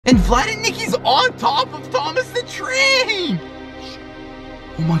Vlad and Niki's on top of Thomas the Train.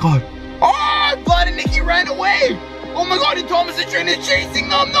 Oh my god. Oh, Vlad and Niki ran away. Oh my god, and Thomas the Train is chasing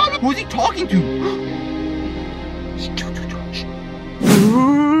them. No, who is he talking to?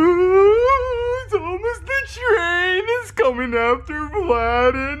 Thomas the Train is coming after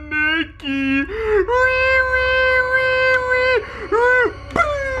Vlad and Niki.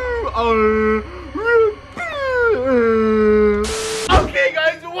 Okay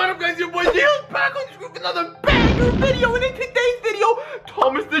guys, what up guys, your boy Dale's back on the screen with another banger video, and in today's video,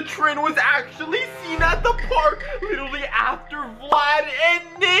 Thomas the Train was actually seen at the park literally after Vlad and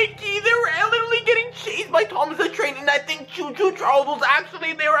Niki. They were literally getting chased by Thomas the Train, and I think Choo Choo Charles was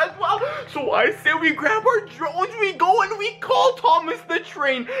actually there as well. So I say we grab our drones, we go and we call Thomas the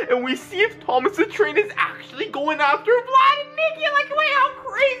Train, and we see if Thomas the Train is actually going after Vlad and Niki. Like, wait, how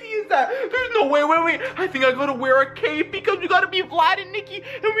crazy is that? There's no way, wait. I think I gotta wear a cape because we gotta be Vlad and Niki,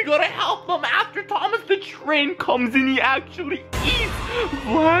 and we gotta help them after Thomas the Train comes and he actually eats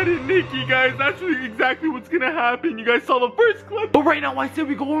Vlad and Niki, guys. That's exactly what's gonna happen. You guys saw the first clip. But right now, I said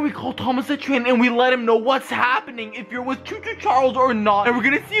we go and we call Thomas the Train and we let him know what's happening, if you're with Choo Choo Charles or not. And we're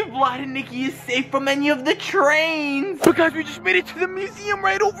gonna see if Vlad and Niki is safe from any of the trains. But guys, we just made it to the museum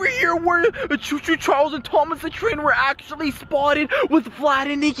right over here where Choo Choo Charles and Thomas the Train were actually spotted with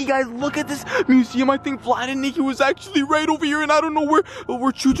Vlad and Niki. Guys, look at this museum. I think Vlad and Niki was actually right over here, and I don't know where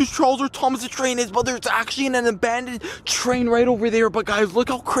Choo Choo Charles or Thomas the Train is, but there's actually an abandoned train right over there. But guys, look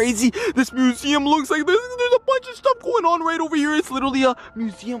how crazy this museum looks like. There's a bunch of stuff going on right over here. It's literally a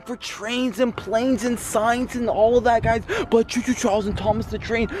museum for trains and planes and science and all of that, guys. But Choo Choo Charles and Thomas the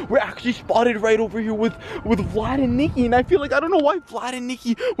Train were actually spotted right over here with Vlad and Niki, and I feel like, I don't know why Vlad and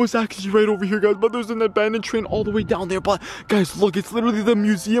Niki was actually right over here, guys, but there's an abandoned train all the way down there. But guys, look, it's literally the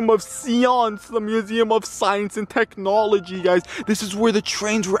Museum of Science, the Museum of Science and Technology, guys. This is where the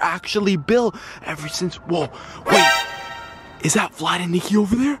trains were actually built ever since. Whoa, wait, is that Vlad and Niki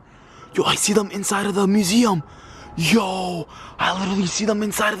over there? Yo, I see them inside of the museum. Yo, I literally see them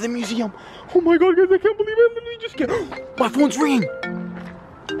inside of the museum. Oh my god, guys, I can't believe I literally just get. My phone's ringing.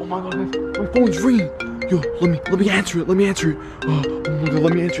 Oh my god, guys, my phone's ringing. Yo, let me answer it. Oh my god,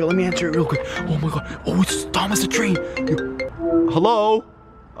 let me answer it real quick. Oh my god. Oh, it's Thomas the Train. Yo. Hello?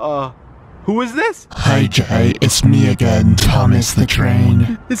 Who is this? Hi Jay, it's me again, Thomas the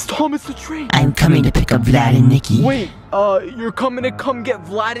Train. It's Thomas the Train. I'm coming to pick up Vlad and Niki. Wait, you're coming to come get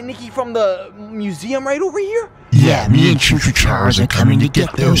Vlad and Niki from the museum right over here? Yeah, me and Choo Choo Charles are coming to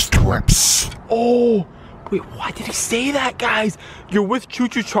get those twerps. Oh, wait, why did he say that, guys? You're with Choo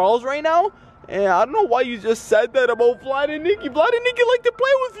Choo Charles right now? And I don't know why you just said that about Vlad and Niki. Vlad and Niki like to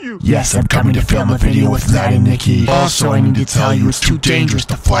play with you. Yes, I'm coming to film a video with Vlad and Niki. Also, I need to tell you, it's too dangerous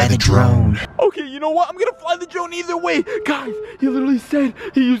to fly the drone. Okay, you know what? I'm gonna fly the drone either way. Guys, he literally said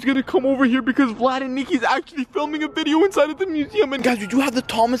he was gonna come over here because Vlad and Niki is actually filming a video inside of the museum. And guys, we do have the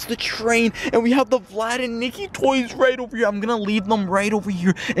Thomas the Train, and we have the Vlad and Niki toys right over here. I'm gonna leave them right over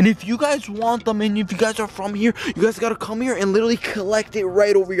here. And if you guys want them, and if you guys are from here, you guys gotta come here and literally collect it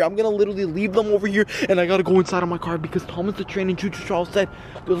right over here. I'm gonna literally leave them over here, and I gotta go inside of my car because Thomas the Train and Choo Choo Charles said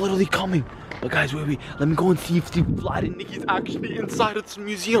they're literally coming. But guys, wait, let me go and see if Vlad and Niki is actually inside of this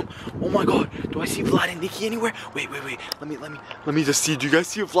museum. Oh my god, do I see Vlad and Niki anywhere? Wait, let me just see. Do you guys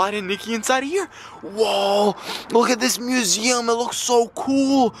see Vlad and Niki inside of here? Whoa, look at this museum, it looks so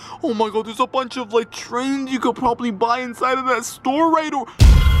cool. Oh my god, there's a bunch of like trains you could probably buy inside of that store right over.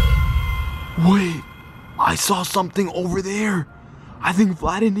 Wait, I saw something over there. I think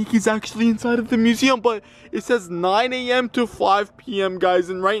Vlad and Niki's actually inside of the museum, but it says 9 a.m. to 5 p.m. guys,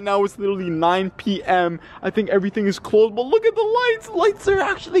 and right now it's literally 9 p.m. I think everything is closed, but look at the lights. Lights are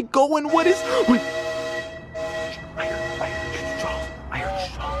actually going. What is... Wait. I heard Choo Choo Charles.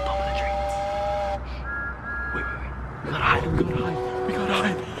 Thomas the Train. Wait. We gotta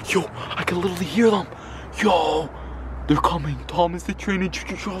hide. Yo, I can literally hear them. Yo, they're coming. Thomas the Train and Choo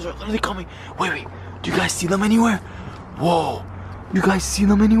Choo Charles are literally coming. Wait. Do you guys see them anywhere? Whoa. You guys see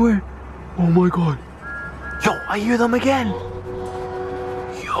them anywhere? Oh my god. Yo, I hear them again.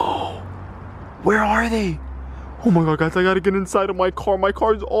 Yo, where are they? Oh my god, guys, I gotta get inside of my car. My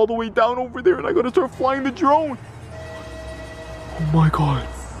car is all the way down over there, and I gotta start flying the drone. Oh my god.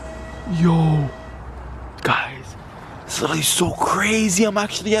 Yo, guys, it's literally so crazy. I'm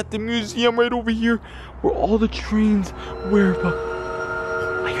actually at the museum right over here where all the trains were.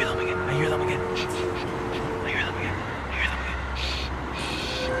 I hear them again.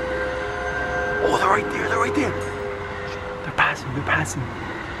 Oh, they're right there. They're passing.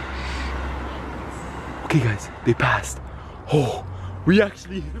 Okay, guys, they passed. Oh, we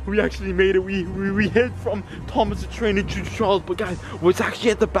actually made it. We hid from Thomas the Train and Choo Choo Charles. But guys, what's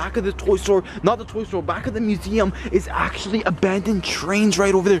actually at the back of the toy store, not the toy store, back of the museum, is actually abandoned trains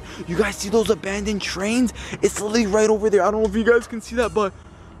right over there. You guys see those abandoned trains? It's literally right over there. I don't know if you guys can see that, but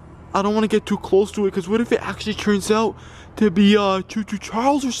I don't want to get too close to it, because what if it actually turns out to be Choo Choo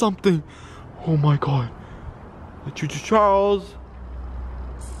Charles or something? Oh my god. Choo Choo Charles.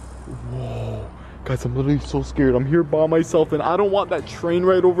 Whoa. Guys, I'm literally so scared. I'm here by myself, and I don't want that train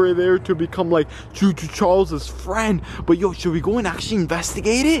right over there to become like Choo Choo Charles's friend. But yo, should we go and actually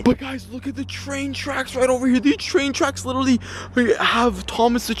investigate it? But guys, look at the train tracks right over here. These train tracks literally have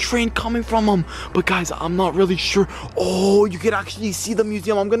Thomas the Train coming from them. But guys, I'm not really sure. Oh, you can actually see the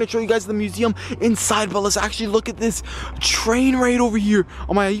museum. I'm gonna show you guys the museum inside, but let's actually look at this train right over here.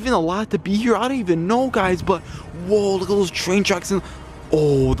 Am I even allowed to be here? I don't even know, guys. But whoa, look at those train tracks. And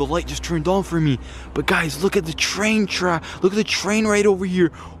oh, the light just turned on for me. But guys, look at the train track. Look at the train right over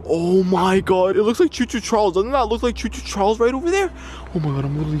here. Oh my god, it looks like Choo Choo Charles. Doesn't that look like Choo Choo Charles right over there? Oh my god,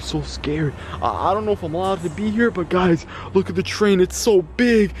 I'm literally so scared. I don't know if I'm allowed to be here, but guys, look at the train. It's so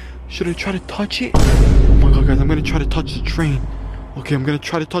big. Should I try to touch it? Oh my god, guys, I'm gonna try to touch the train. Okay, I'm gonna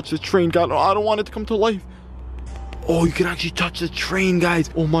try to touch the train. God, I don't want it to come to life. Oh, you can actually touch the train,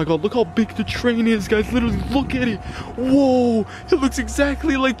 guys. Oh my god, look how big the train is, guys. Literally, look at it. Whoa, it looks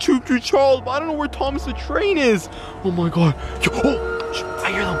exactly like Choo Choo Charles, but I don't know where Thomas the Train is. Oh my god. Oh,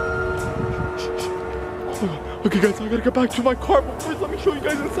 I hear them. Oh my god. Okay, guys, I gotta get back to my car, but first let me show you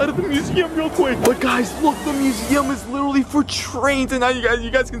guys inside of the museum real quick. But guys, look, the museum is literally for trains, and now you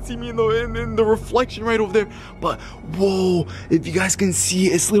guys can see me in the reflection right over there. But whoa, if you guys can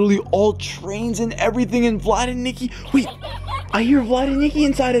see, it's literally all trains and everything. And Vlad and Nikki, wait, I hear Vlad and Nikki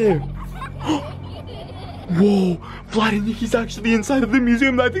inside of there. Whoa, Vlad and Nikki's actually inside of the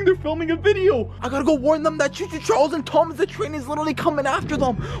museum. I think they're filming a video. I gotta go warn them that Choo Choo Charles and Thomas the Train is literally coming after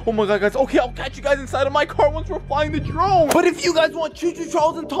them. Oh my god, guys. Okay, I'll catch you guys inside of my car once we're flying the drone. But if you guys want Choo Choo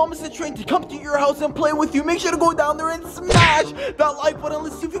Charles and Thomas the Train to come to your house and play with you, make sure to go down there and smash that like button.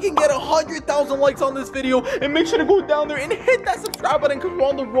 Let's see if we can get 100,000 likes on this video. And make sure to go down there and hit that subscribe button, because we're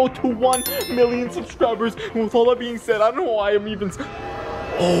on the road to 1 million subscribers. And with all that being said, I don't know why I'm even...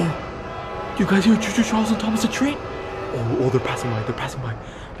 Oh. You guys hear Choo Choo Charles and Thomas the Train? Oh, they're passing by. They're passing by.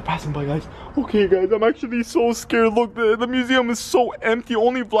 They're passing by, guys. Okay, guys, I'm actually so scared. Look, the museum is so empty.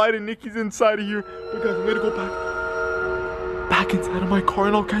 Only Vlad and Nikki's inside of here. But guys, I'm gonna go back inside of my car,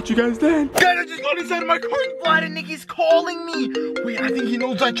 and I'll catch you guys then. Guys, I just got inside of my car, and Vlad and Nikki's calling me. Wait, I think he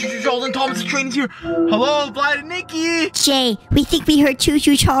knows that Choo Choo Charles and Thomas the Train is here. Hello, Vlad and Nikki. Jay, we think we heard Choo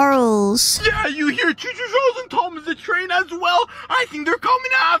Choo Charles. Yeah, you hear Choo Choo Charles and Thomas the Train as well? I think they're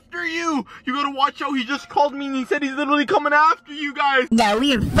coming after you. You gotta watch out. He just called me and he said he's literally coming after you guys. No,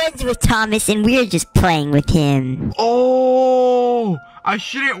 we are friends with Thomas and we're just playing with him. Oh, I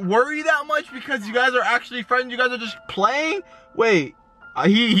shouldn't worry that much because you guys are actually friends. You guys are just playing? Wait,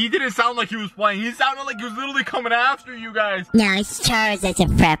 he didn't sound like he was playing. He sounded like he was literally coming after you guys. No, it's Charles that's a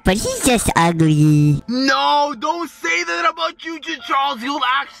prep, but he's just ugly. No, don't say that about Choo Choo Charles. He'll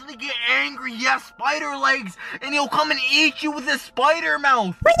actually get angry. He has spider legs, and he'll come and eat you with his spider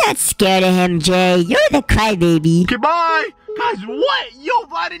mouth. We're not scared of him, Jay. You're the crybaby. Goodbye. Guys, what? Yo,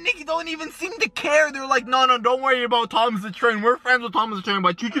 Vlad and Nikki don't even seem to care. They're like, no, don't worry about Thomas the Train. We're friends with Thomas the Train.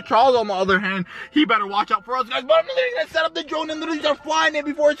 But Choo Choo Charles, on the other hand, he better watch out for us, guys. But I'm literally gonna set up the drone and literally start flying it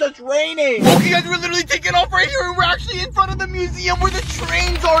before it starts raining. Okay, guys, we're literally taking off right here, and we're actually in front of the museum where the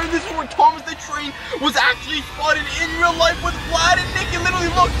trains are. And this is where Thomas the Train was actually spotted in real life with Vlad and Nikki.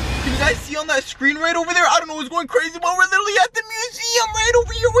 Literally, look. Can you guys see on that screen right over there? I don't know what's going crazy, but we're literally at the museum right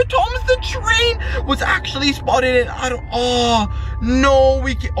over here where Thomas the Train was actually spotted. And no,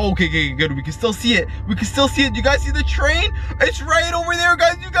 we can, okay, good. We can still see it. We can still see it. You guys see the train? It's right over there,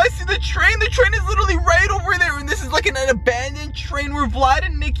 guys. You guys see the train? The train is literally right over there. And this is like an abandoned train where Vlad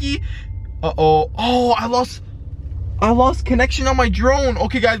and Nikki, oh, I lost connection on my drone.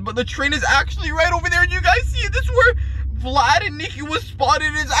 Okay, guys, but the train is actually right over there. And you guys see it? This is where Vlad and Nikki was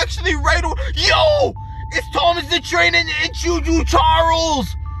spotted. It's actually right over. Yo, it's Thomas the Train and Choo Choo Charles.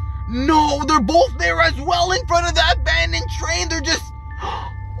 No, they're both there as well in front of that abandoned train. They're just,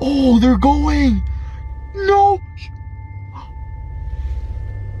 oh, they're going. No.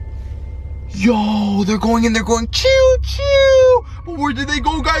 Yo, they're going and they're going choo choo. But where did they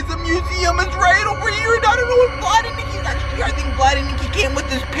go, guys? The museum is right over here. And I don't know if Vlad and Nikki actually, I think Vlad and Nikki came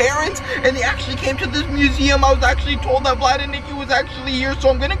with his parents and they actually came to this museum. I was actually told that Vlad and Nikki was actually here. So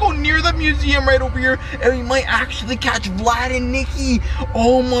I'm gonna go near the museum right over here and we might actually catch Vlad and Nikki.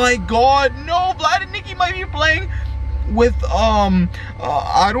 Oh my god. No, Vlad and Nikki might be playing with,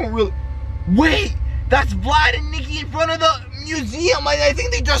 I don't really, wait. That's Vlad and Nikki in front of the museum. I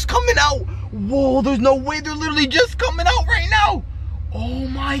think they're just coming out. Whoa, there's no way. They're literally just coming out right now. Oh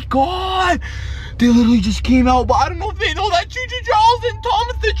my God. They literally just came out, but I don't know if they know that Choo Choo Charles and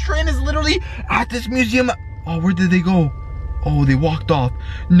Thomas the Train is literally at this museum. Oh, where did they go? Oh, they walked off.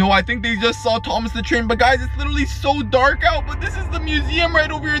 No, I think they just saw Thomas the Train. But guys, it's literally so dark out. But this is the museum right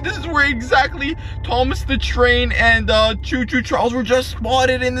over here. This is where exactly Thomas the Train and Choo Choo Charles were just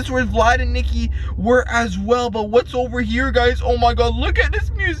spotted. And this is where Vlad and Nikki were as well. But what's over here, guys? Oh my God, look at this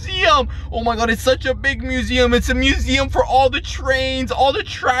museum. Oh my God, it's such a big museum. It's a museum for all the trains, all the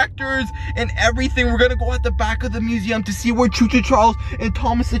tractors, and everything. We're gonna go at the back of the museum to see where Choo Choo Charles and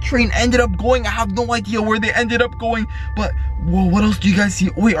Thomas the Train ended up going. I have no idea where they ended up going, but whoa, what else do you guys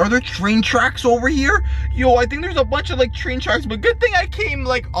see? Wait, are there train tracks over here? Yo, I think there's a bunch of like train tracks, but good thing I came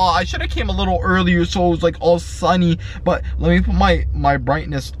like, I should have came a little earlier so it was like all sunny. But let me put my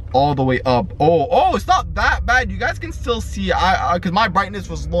brightness all the way up. Oh, it's not that bad. You guys can still see, because my brightness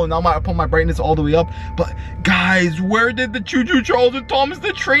was low. Now I put my brightness all the way up. But guys, where did the Choo Choo Charles and Thomas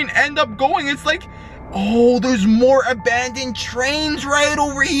the Train end up going? It's like, oh, there's more abandoned trains right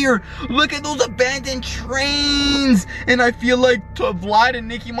over here. Look at those abandoned trains. And I feel like Vlad and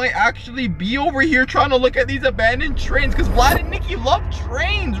Nikki might actually be over here trying to look at these abandoned trains, because Vlad and Nikki love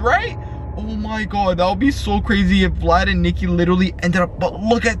trains, right? Oh my God, that would be so crazy if Vlad and Nikki literally ended up. But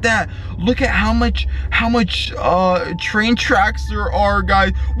look at that. Look at how much train tracks there are,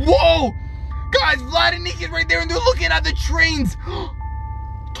 guys. Whoa! Guys, Vlad and Nikki is right there and they're looking at the trains.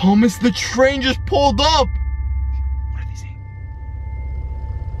 Thomas the Train just pulled up. What are they saying?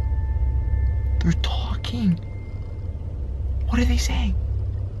 They're talking. What are they saying?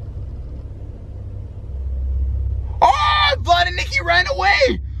 Oh, Vlad and Nikki ran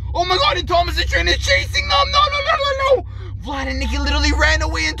away. Oh my God, and Thomas the Train is chasing them. No. Vlad and Nikki literally ran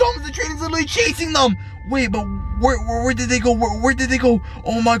away and Thomas the Train is literally chasing them. Wait, but where did they go? Where did they go?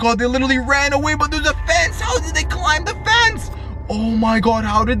 Oh my God, they literally ran away, but there's a fence. How did they climb the fence? Oh my God,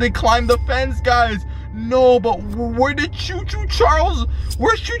 how did they climb the fence, guys? No, but where did Choo Choo Charles?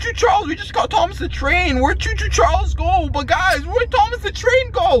 Where's Choo Choo Charles? We just got Thomas the Train. Where'd Choo Choo Charles go? But guys, where'd Thomas the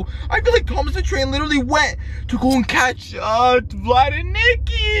Train go? I feel like Thomas the Train literally went to go and catch Vlad and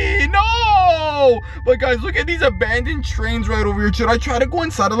Nikki. No! But guys, look at these abandoned trains right over here. Should I try to go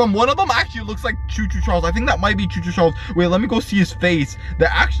inside of them? One of them actually looks like Choo Choo Charles. I think that might be Choo Choo Charles. Wait, let me go see his face.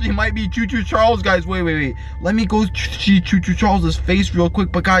 That actually might be Choo Choo Charles, guys. Wait. Let me go see Choo Choo Charles' face real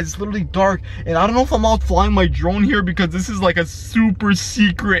quick. But guys, it's literally dark. And I don't know if I'm out flying my drone here because this is like a super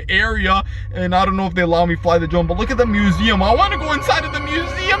secret area. And I don't know if they allow me to fly the drone. But look at the museum. I want to go inside of the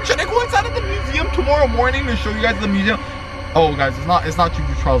museum. Should I go inside of the museum tomorrow morning to show you guys the museum? Oh, guys, it's not Choo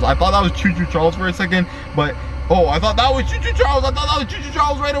Choo Charles. I thought that was Choo Choo Charles for a second, but oh, I thought that was Choo Choo Charles. I thought that was Choo Choo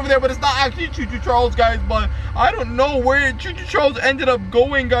Charles right over there, but it's not actually Choo Choo Charles, guys. But I don't know where Choo Choo Charles ended up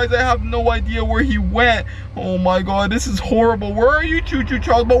going, guys. I have no idea where he went. Oh my God, this is horrible. Where are you, Choo Choo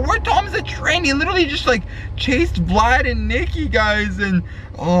Charles? But where Thomas the Train? He literally just like chased Vlad and Nikki, guys. And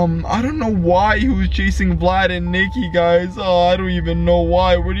I don't know why he was chasing Vlad and Nikki, guys. I don't even know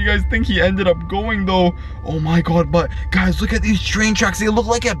why. Where do you guys think he ended up going though? Oh my God, but guys, look at these train tracks. They look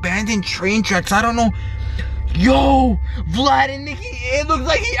like abandoned train tracks. I don't know. Yo, Vlad and Nikki, it looks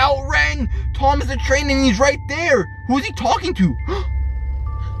like he outran Thomas the Train and he's right there. Who is he talking to?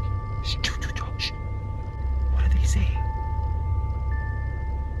 What are they saying?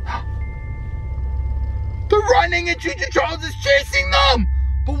 They're running and Choo Choo Charles is chasing them.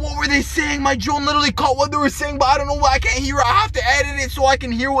 But what were they saying? My drone literally caught what they were saying, but I don't know why I can't hear it. I have to edit it so I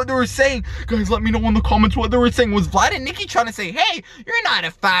can hear what they were saying. Guys, let me know in the comments what they were saying. Was Vlad and Nikki trying to say, hey, you're not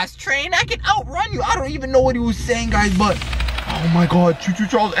a fast train, I can outrun you? I don't even know what he was saying, guys, but oh my God, Choo Choo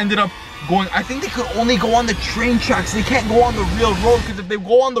Charles ended up going. I think they could only go on the train tracks. They can't go on the real road, because if they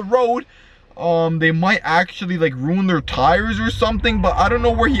go on the road, they might actually like ruin their tires or something. But I don't know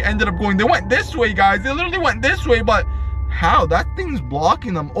where he ended up going. They went this way, guys. They literally went this way, but how? That thing's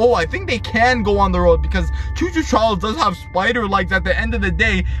blocking them. Oh, I think they can go on the road because Choo Choo Charles does have spider legs at the end of the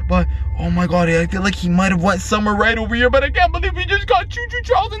day. But oh my God, I feel like he might have went somewhere right over here. But I can't believe we just got Choo Choo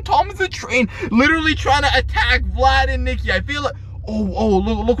Charles and Thomas the Train literally trying to attack Vlad and Nikki. I feel like, oh,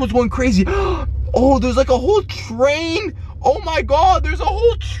 look what's going crazy. Oh, there's like a whole train. Oh my God, there's a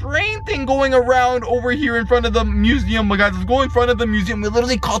whole train thing going around over here in front of the museum. My guys, let's go in front of the museum. We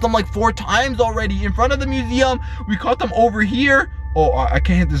literally caught them like 4 times already in front of the museum. We caught them over here. Oh, I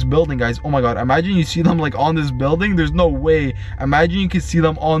can't hit this building, guys. Oh my God, imagine you see them like on this building. There's no way. Imagine you can see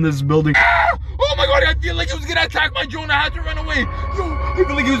them on this building. Ah! Oh my God, I feel like he was gonna attack my drone. I had to run away. Yo, I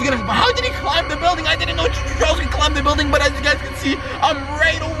feel like he was gonna, how did he climb the building? I didn't know Choo Choo Charles could climb the building, but as you guys can see, I'm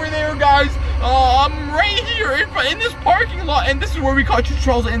right over there, guys. I'm right here in this parking lot, and this is where we caught Choo Choo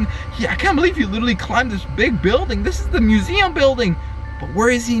Charles. And I can't believe he literally climbed this big building. This is the museum building. But where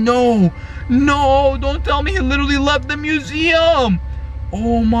is he? No, don't tell me he literally left the museum.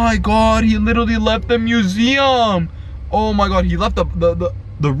 Oh my god, he literally left the museum. Oh my god, he left the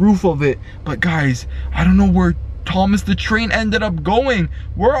roof of it. But guys, I don't know where Thomas the Train ended up going.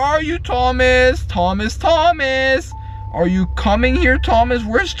 Where are you, Thomas? Thomas. Are you coming here, Thomas?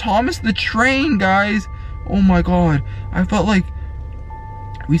 Where's Thomas the Train, guys? Oh my god, I felt like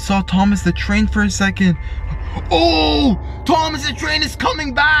we saw Thomas the Train for a second. Oh, Thomas the Train is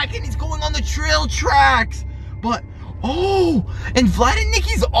coming back, and he's going on the trail tracks. But, oh, and VLAD and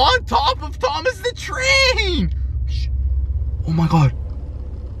Niki's on top of Thomas the Train. Oh my god.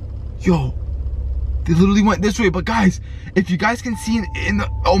 Yo, they literally went this way. But guys, if you guys can see in the,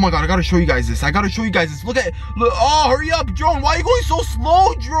 oh my god, I gotta show you guys this. Look, oh, hurry up, Drone. Why are you going so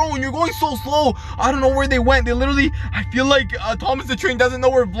slow, Drone? You're going so slow. I don't know where they went. They literally, I feel like Thomas the Train doesn't know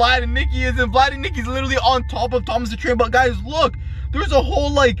where VLAD and Niki is, and VLAD and Niki's literally on top of Thomas the Train. But guys, look, there's a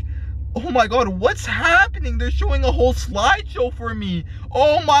whole like, oh my god, what's happening? They're showing a whole slideshow for me.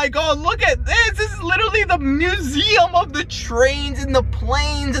 Oh my god, look at this. This is literally the museum of the trains and the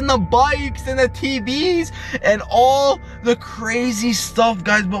planes and the bikes and the TVs and all the crazy stuff,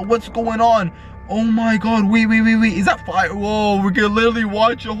 guys. But what's going on? Oh my god, wait. Is that fire? Whoa, we're gonna literally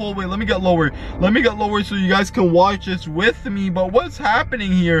watch a whole, wait, let me get lower so you guys can watch this with me. But what's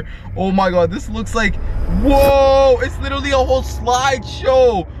happening here? Oh my god, this looks like, whoa, it's literally a whole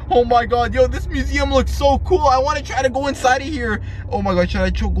slideshow. Oh my god, yo, this museum looks so cool. I want to try to go inside of here. Oh my god, should I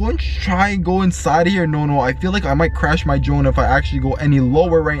try and go inside of here? No, I feel like I might crash my drone if I actually go any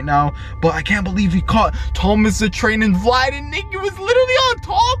lower right now. But I can't believe he caught Thomas the Train, and VLAD and Niki was literally on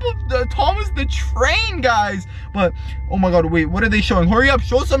top of Thomas the Train, guys. But oh my god, wait, what are they showing? Hurry up,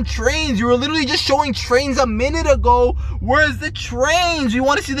 show some trains. You were literally just showing trains a minute ago. Where's the trains? We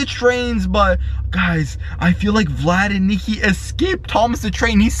want to see the trains. But guys, I feel like VLAD and Niki escaped Thomas the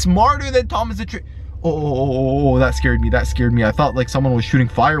Train. He's smarter than Thomas the Train. Oh, that scared me. I thought like someone was shooting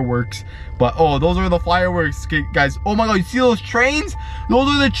fireworks. But oh, those are the fireworks, guys. Oh my god, you see those trains? Those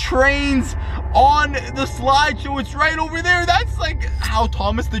are the trains on the slideshow. It's right over there. That's like how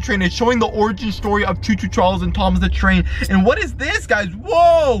Thomas the Train is showing the origin story of Choo Choo Charles and Thomas the Train. And what is this, guys?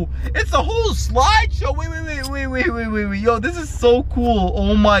 Whoa, it's a whole slideshow. Wait. Yo, this is so cool.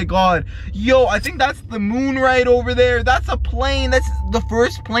 Oh my god. Yo, I think that's the moon right over there. That's a plane. That's the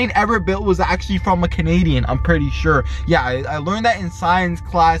first plane ever built was actually from a Canadian, I'm pretty sure. Yeah, I learned that in science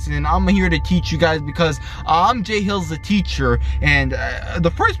class, and I'm here to teach you guys because I'm Jay Hills, the teacher, and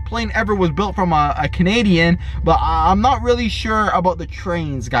the first plane ever was built from a Canadian, but I'm not really sure about the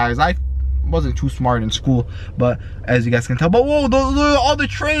trains, guys. I wasn't too smart in school, but as you guys can tell. But whoa, those are all the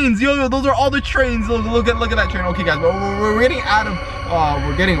trains. Yo, those are all the trains. Look at that train. Okay, guys, we're getting out of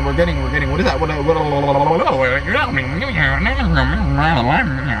we're getting what is that?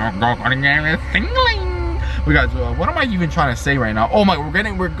 Wait, guys, what am I even trying to say right now? Oh my, we're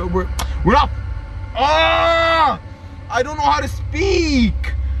not, I don't know how to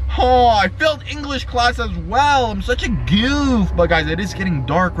speak. Oh, I failed English class as well. I'm such a goof. But guys, it is getting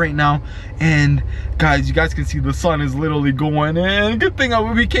dark right now, and guys, you guys can see the sun is literally going in. Good thing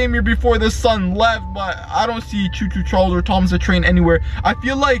we came here before the sun left, but I don't see Choo Choo Charles or Thomas the Train anywhere. I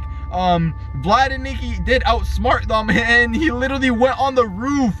feel like VLAD and Niki did outsmart them, and he literally went on the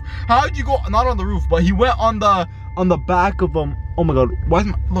roof. How'd you go? Not on the roof, but he went on the back of them. Oh my god, why is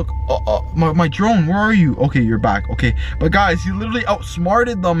my drone, where are you? Okay, you're back. Okay, but guys, he literally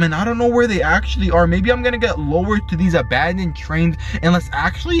outsmarted them, and I don't know where they actually are. Maybe I'm gonna get lower to these abandoned trains, and let's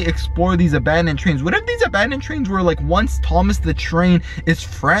actually explore these abandoned trains. What if these abandoned trains were like once Thomas the Train is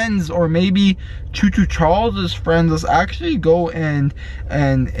friends, or maybe Choo Choo Charles is friends? Let's actually go and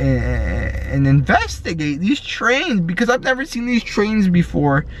investigate these trains, because I've never seen these trains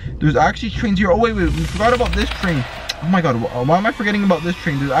before. There's actually trains here. Oh wait, we forgot about this train. Oh my god, why am I forgetting about this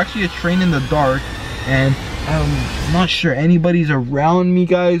train? There's actually a train in the dark, and I'm not sure anybody's around me,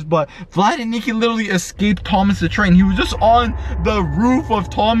 guys, but VLAD and Niki literally escaped Thomas the Train. He was just on the roof of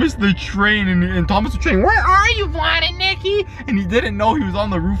Thomas the Train, and Thomas the Train, where are you, VLAD and Niki? And he didn't know he was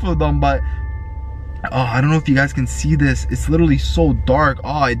on the roof of them. But I don't know if you guys can see this. It's literally so dark.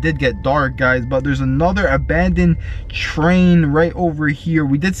 Oh, it did get dark, guys. But there's another abandoned train right over here.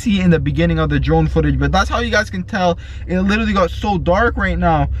 We did see it in the beginning of the drone footage, but that's how you guys can tell. It literally got so dark right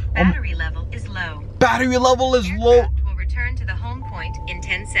now. Battery level is low. Battery level is low. Will return to the home point in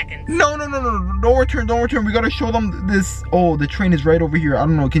 10 seconds. No. Don't return. We gotta show them this. Oh, the train is right over here. I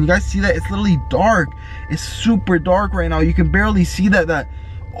don't know. Can you guys see that? It's literally dark. It's super dark right now. You can barely see that.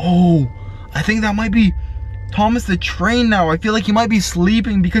 Oh, I think that might be Thomas the Train now. I feel like he might be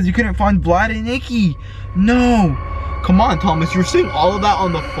sleeping because he couldn't find Vlad and Nikki. No. Come on, Thomas. You're saying all of that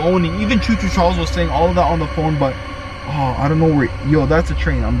on the phone. And even Choo Choo Charles was saying all of that on the phone. But, oh, I don't know where. Yo, that's a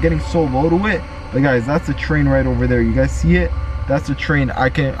train. I'm getting so low to it. But, guys, that's a train right over there. You guys see it? That's a train.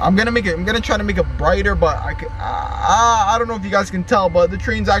 I'm gonna try to make it brighter, but I don't know if you guys can tell, but the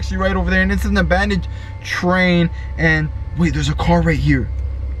train's actually right over there, and it's an abandoned train. And wait, there's a car right here.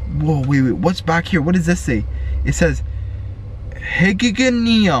 Whoa, wait, what's back here? What does this say? It says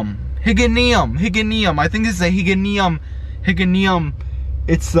Higginium. I think this is a Higginium.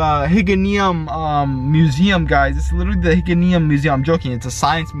 It's Higginium Museum, guys. It's literally the Higginium Museum. I'm joking. It's a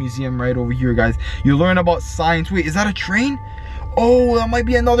science museum right over here, guys. You learn about science. Wait, is that a train? Oh, that might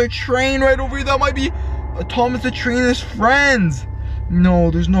be another train right over here. That might be Thomas the Train and his friends. No,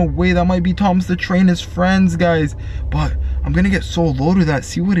 there's no way. That might be Thomas the Train and his friends, guys. But I'm gonna get so low to that.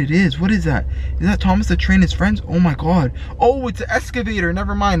 See what it is. What is that? Is that Thomas the Train and his friends? Oh my god. Oh, it's an excavator.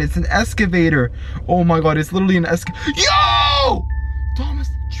 Never mind. It's an excavator. Oh my god. It's literally an excavator. Yo! Thomas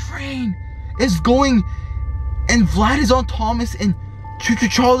the Train is going, and Vlad is on Thomas, and Choo Choo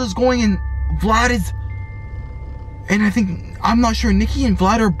Charles is going, and Vlad is, and I think, I'm not sure, Nikki and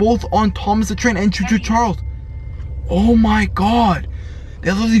Vlad are both on Thomas the Train and Choo Choo Charles. Oh my god.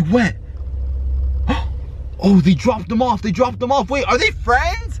 They literally went. Oh, they dropped them off. Wait, are they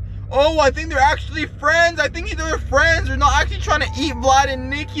friends? Oh, I think they're actually friends. I think either they're friends or not actually trying to eat Vlad and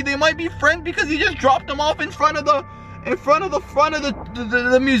Nikki. They might be friends because he just dropped them off in front of the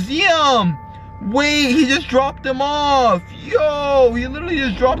museum. Wait, he just dropped them off. Yo, he literally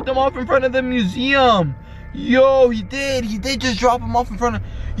just dropped them off in front of the museum. Yo, he did just drop them off in front of,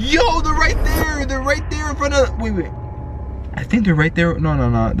 yo, they're right there in front of, wait, I think they're right there.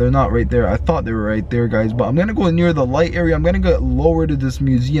 No, they're not right there. I thought they were right there, guys, but I'm gonna go near the light area. I'm gonna get lower to this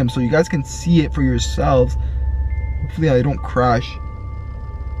museum so you guys can see it for yourselves. Hopefully I don't crash.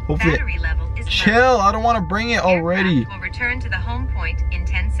 Hopefully. Battery level is Chill, low. I don't want to bring it already. Aircraft will return to the home point in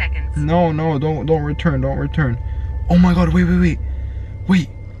 10 seconds. No, don't return. Oh my god, wait.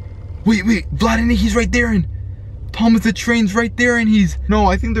 Vlad and Nikki's right there, and Thomas the Train's right there, and he's, no,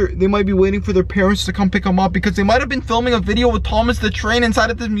 I think they might be waiting for their parents to come pick them up because they might have been filming a video with Thomas the Train inside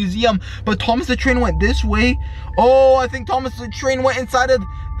of this museum, but Thomas the Train went this way. Oh, I think Thomas the Train went inside of,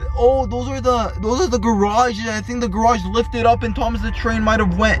 oh, those are the garages. I think the garage lifted up and Thomas the Train might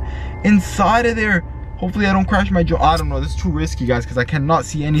have went inside of there. Hopefully I don't crash my drone. I don't know, this is too risky, guys, because I cannot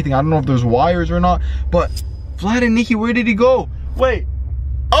see anything. I don't know if there's wires or not, but Vlad and Nikki, where did he go? Wait.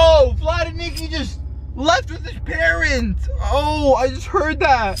 Oh, Vlad and Nikki just left with his parents. Oh, I just heard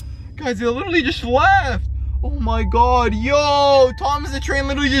that. Guys, they literally just left. Oh my god, yo, Thomas the Train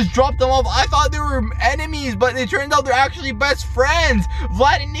literally just dropped them off. I thought they were enemies, but it turns out they're actually best friends.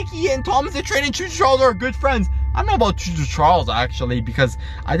 Vlad and Nikki and Thomas the Train and Choo Choo Charles are good friends. I don't know about Choo Choo Charles, actually, because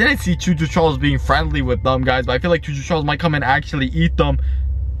I didn't see Choo Choo Charles being friendly with them, guys, but I feel like Choo Choo Charles might come and actually eat them.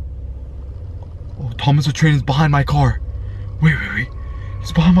 Oh, Thomas the Train is behind my car. Wait.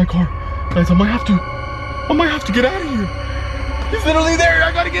 He's behind my car. Guys, I might have to get out of here. He's literally there.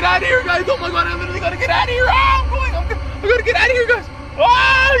 I gotta get out of here, guys. Oh my god, I literally gotta get out of here. I gotta get out of here, guys.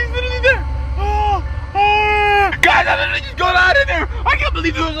 He's literally there. Guys, I literally just got out of there. I can't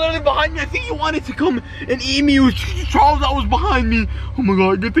believe he was literally behind me. I think he wanted to come and eat me. It was Charles that was behind me. Oh my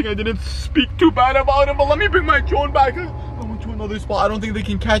god, good thing I didn't speak too bad about him. But let me bring my drone back. I went to another spot. I don't think they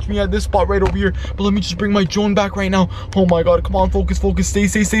can catch me at this spot right over here. But let me just bring my drone back right now. Oh my god, come on, focus. Stay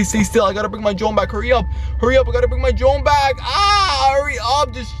still. I gotta bring my drone back. Hurry up. I gotta bring my drone back. Hurry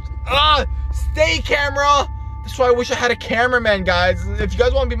up. Just stay, camera. That's why I wish I had a cameraman, guys. If you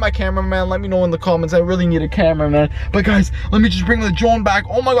guys want to be my cameraman, let me know in the comments. I really need a cameraman. But guys, let me just bring the drone back.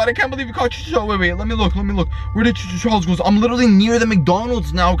 Oh my god, I can't believe we caught Choo Choo Charles. Wait, let me look. Where did Choo Choo Charles go? I'm literally near the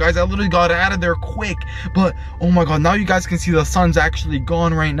McDonald's now, guys. I literally got out of there quick. But oh my god, now you guys can see the sun's actually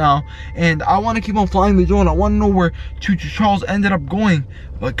gone right now. And I want to keep on flying the drone. I want to know where Choo Choo Charles ended up going.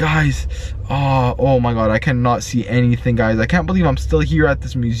 But guys, oh my god, I cannot see anything, guys. I can't believe I'm still here at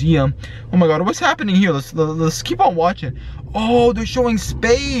this museum. Oh my god, what's happening here? Let's keep on watching. Oh, they're showing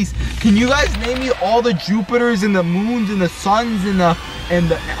space. Can you guys name me all the Jupiters and the moons and the suns and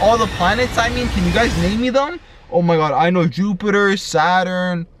all the planets? I mean, can you guys name me them? Oh my god, I know Jupiter,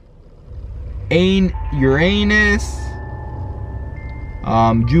 Saturn, Uranus,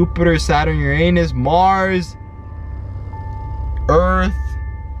 Jupiter, Saturn, Uranus, Mars, Earth.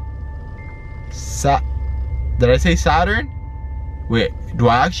 Did I say Saturn? Wait, do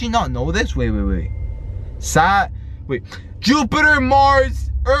I actually not know this? Wait. Wait. Jupiter,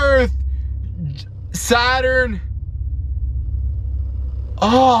 Mars, Earth, Saturn.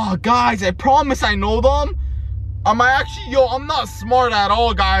 Oh, guys, I promise I know them. I'm not smart at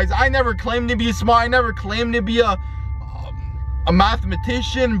all, guys. I never claimed to be smart. I never claimed to be a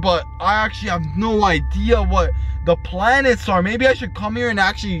mathematician, but I actually have no idea what the planets are. Maybe I should come here and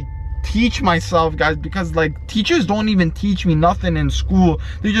actually teach myself, guys, because like teachers don't even teach me nothing in school.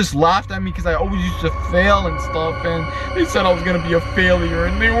 They just laughed at me because I always used to fail and stuff, and they said I was gonna be a failure,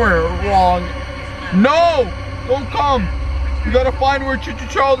 and they were wrong. No, don't come. We gotta find where Choo Choo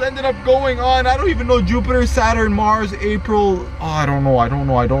Charles ended up going on. I don't even know Jupiter, Saturn, Mars, April. Oh, I don't know.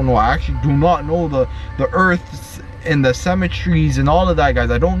 I actually do not know the Earths and the symmetries and all of that,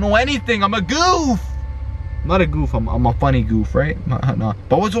 guys. I don't know anything. I'm a goof. I'm not a goof. I'm a funny goof, right? No.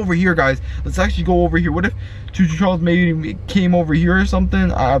 But what's over here, guys? Let's actually go over here. What if Choo Choo Charles maybe came over here or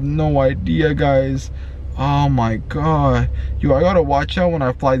something? I have no idea, guys. Oh my god. Yo, I gotta watch out when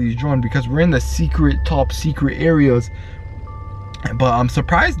I fly these drones because we're in the top secret areas. But I'm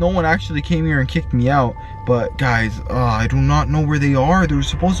surprised no one actually came here and kicked me out. But guys, I do not know where they are. They're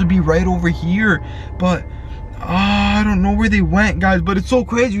supposed to be right over here, but I don't know where they went, guys. But it's so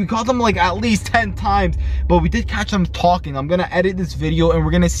crazy. We caught them like at least 10 times, but we did catch them talking. I'm gonna edit this video and we're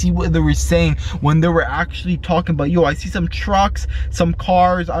gonna see what they were saying when they were actually talking. But yo, I see some trucks, some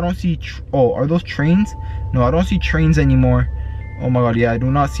cars. I don't see oh, are those trains? No, I don't see trains anymore. Oh my god, yeah, I do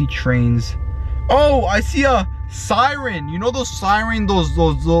not see trains. Oh, I see a siren. You know those siren,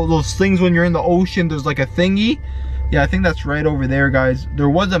 those things when you're in the ocean, there's like a thingy. Yeah, I think that's right over there, guys. There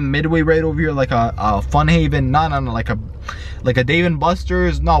was a Midway right over here, like a Fun Haven. No, like a Dave and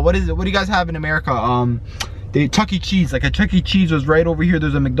Buster's. No, what is it? What do you guys have in America? Chuck E. Cheese. Like a Chuck E. Cheese was right over here.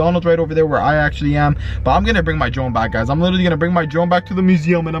 There's a McDonald's right over there where I actually am. But I'm gonna bring my drone back, guys. I'm literally gonna bring my drone back to the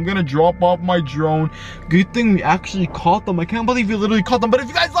museum and I'm gonna drop off my drone. Good thing we actually caught them. I can't believe we literally caught them. But if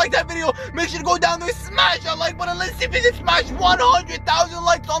you guys like that video, make sure to go down there, smash that like button. Let's see if we can smash 100,000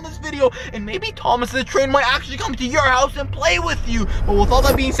 likes on this video. And maybe Thomas the Train might actually come to your house and play with you. But with all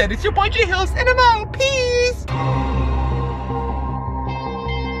that being said, it's your boy J Hills and I'm out. Peace.